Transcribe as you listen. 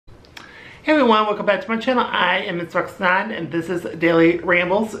Hey everyone, welcome back to my channel. I am Ms. Roxanne and this is Daily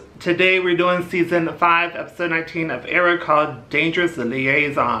Rambles. Today we're doing season 5, episode 19 of Arrow called Dangerous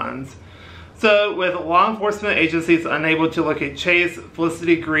Liaisons. So with law enforcement agencies unable to locate Chase,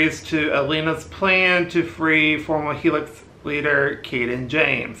 Felicity agrees to Elena's plan to free former Helix leader Caden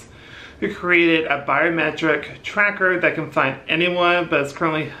James, who created a biometric tracker that can find anyone but is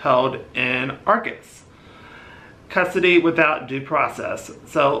currently held in Arcus custody without due process.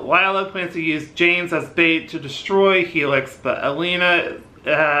 So Lila plans to use James as bait to destroy Helix, but Elena,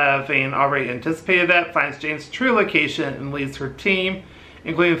 having already anticipated that, finds James' true location and leads her team,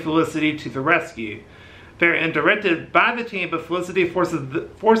 including Felicity, to the rescue. They're indirected by the team, but Felicity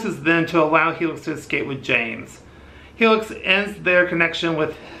forces them to allow Helix to escape with James. Helix ends their connection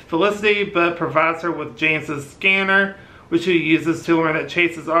with Felicity, but provides her with James's scanner, which she uses to learn that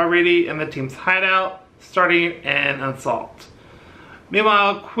Chase is already in the team's hideout, starting an assault.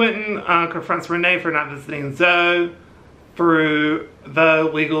 Meanwhile, Quentin confronts Renee for not visiting Zoe through the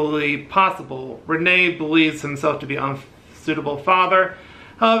legally possible. Renee believes himself to be an unsuitable father.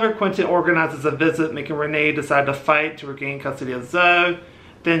 However, Quentin organizes a visit, making Renee decide to fight to regain custody of Zoe.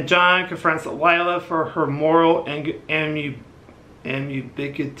 Then John confronts Lila for her moral ambiguity,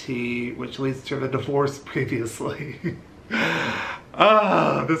 which leads to the divorce previously.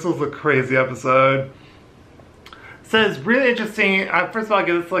 This was a crazy episode. So it's really interesting. First of all, I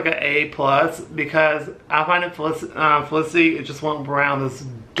give this like an A+, because I find that Felicity it just went around this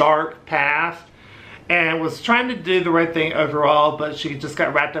dark path and was trying to do the right thing overall, but she just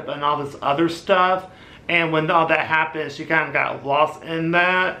got wrapped up in all this other stuff. And when all that happened, she kind of got lost in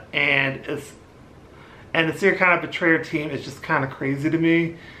that, and to see her kind of betray her team is just kind of crazy to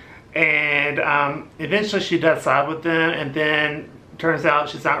me. And eventually she does side with them, and then turns out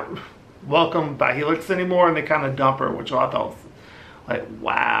she's not welcomed by Helix anymore, and they kind of dump her, which I thought was like,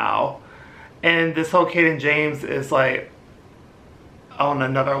 wow. And this whole Caden James is like on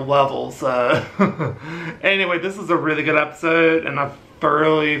another level. So anyway, this is a really good episode, and I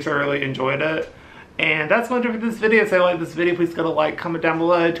thoroughly enjoyed it. And that's going to do it for this video. So if you like this video, please go to like, comment down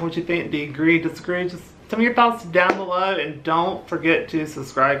below, tell me what you think. Do you agree, disagree? Just tell me your thoughts down below, and don't forget to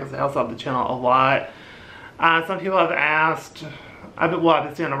subscribe because it helps out the channel a lot. Some people have asked, I've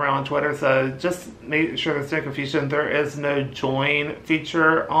been seeing around on Twitter, so just make sure there's no confusion. There is no join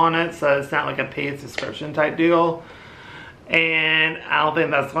feature on it, so it's not like a paid subscription type deal. And I don't think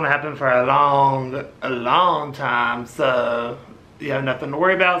that's going to happen for a long time. So you have nothing to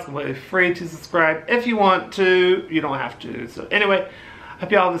worry about. It's completely free to subscribe. If you want to, you don't have to. So anyway,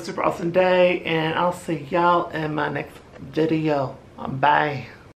 hope y'all have a super awesome day, and I'll see y'all in my next video. Bye.